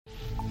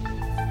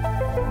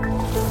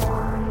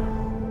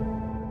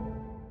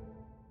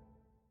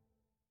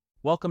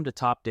Welcome to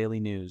Top Daily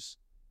News,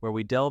 where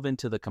we delve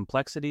into the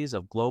complexities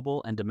of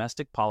global and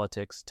domestic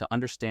politics to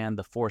understand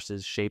the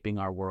forces shaping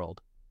our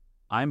world.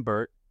 I'm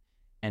Burt,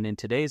 and in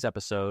today's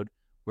episode,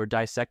 we're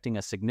dissecting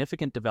a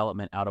significant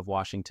development out of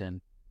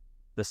Washington: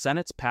 the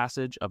Senate's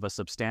passage of a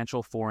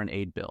substantial foreign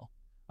aid bill,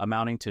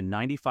 amounting to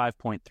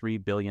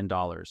 $95.3 billion,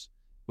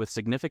 with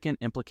significant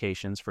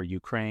implications for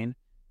Ukraine,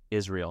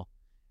 Israel,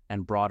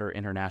 and broader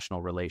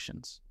international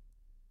relations.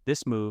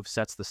 This move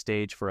sets the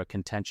stage for a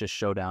contentious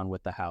showdown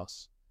with the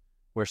House,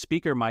 where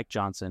Speaker Mike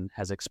Johnson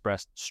has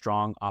expressed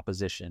strong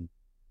opposition.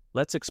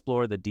 Let's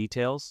explore the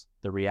details,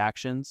 the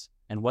reactions,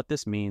 and what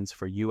this means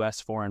for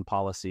U.S. foreign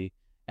policy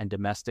and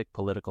domestic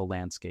political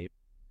landscape.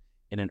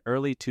 In an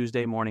early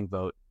Tuesday morning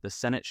vote, the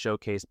Senate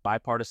showcased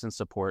bipartisan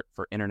support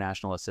for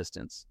international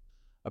assistance,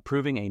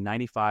 approving a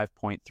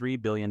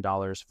 $95.3 billion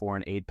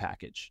foreign aid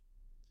package.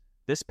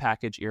 This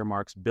package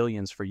earmarks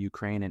billions for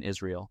Ukraine and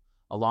Israel,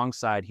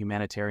 alongside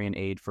humanitarian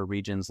aid for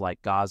regions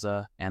like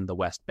Gaza and the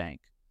West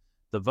Bank.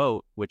 The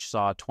vote, which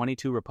saw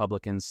 22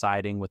 Republicans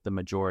siding with the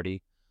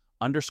majority,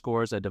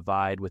 underscores a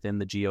divide within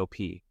the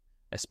GOP,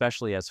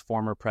 especially as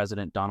former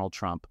President Donald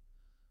Trump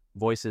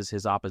voices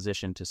his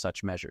opposition to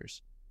such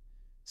measures.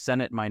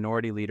 Senate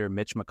Minority Leader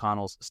Mitch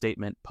McConnell's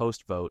statement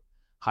post-vote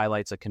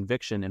highlights a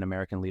conviction in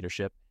American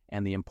leadership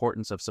and the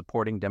importance of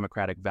supporting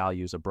democratic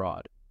values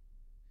abroad.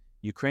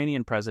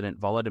 Ukrainian President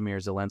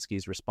Volodymyr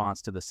Zelensky's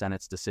response to the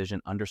Senate's decision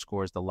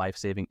underscores the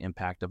life-saving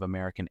impact of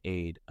American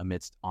aid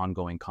amidst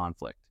ongoing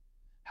conflict.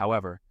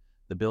 However,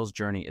 the bill's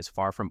journey is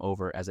far from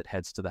over as it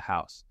heads to the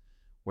House,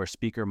 where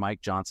Speaker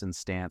Mike Johnson's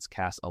stance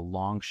casts a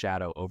long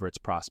shadow over its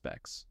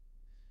prospects.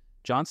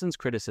 Johnson's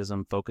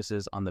criticism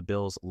focuses on the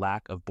bill's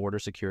lack of border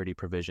security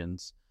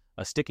provisions,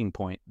 a sticking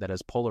point that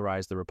has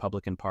polarized the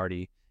Republican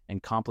Party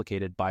and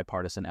complicated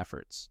bipartisan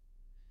efforts.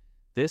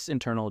 This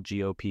internal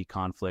GOP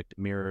conflict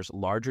mirrors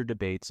larger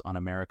debates on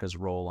America's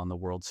role on the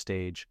world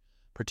stage,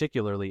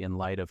 particularly in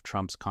light of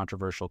Trump's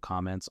controversial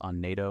comments on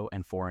NATO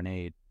and foreign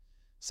aid.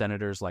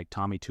 Senators like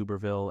Tommy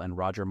Tuberville and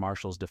Roger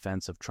Marshall's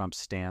defense of Trump's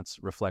stance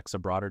reflects a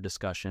broader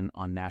discussion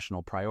on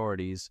national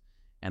priorities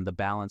and the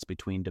balance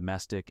between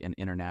domestic and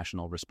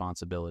international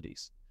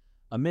responsibilities.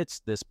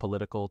 Amidst this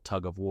political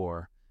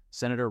tug-of-war,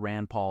 Senator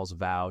Rand Paul's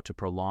vow to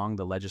prolong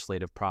the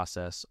legislative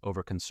process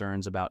over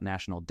concerns about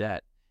national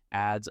debt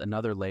adds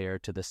another layer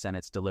to the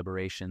Senate's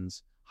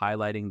deliberations,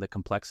 highlighting the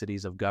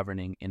complexities of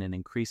governing in an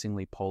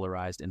increasingly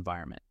polarized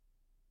environment.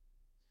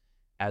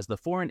 As the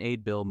foreign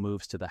aid bill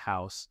moves to the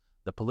House,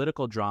 the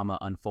political drama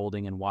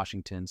unfolding in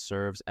Washington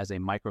serves as a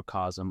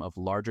microcosm of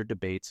larger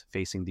debates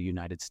facing the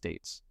United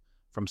States.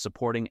 From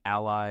supporting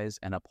allies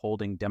and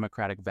upholding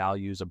democratic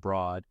values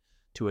abroad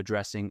to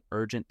addressing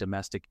urgent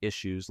domestic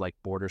issues like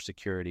border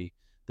security,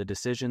 the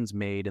decisions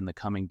made in the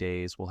coming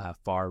days will have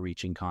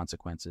far-reaching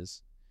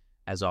consequences.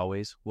 As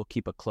always, we'll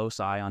keep a close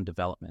eye on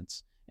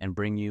developments and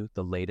bring you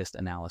the latest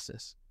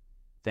analysis.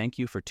 Thank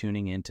you for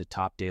tuning in to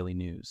Top Daily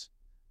News.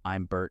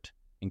 I'm Burt,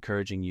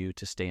 encouraging you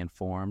to stay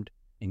informed,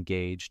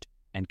 engaged,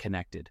 and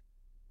connected.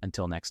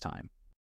 Until next time.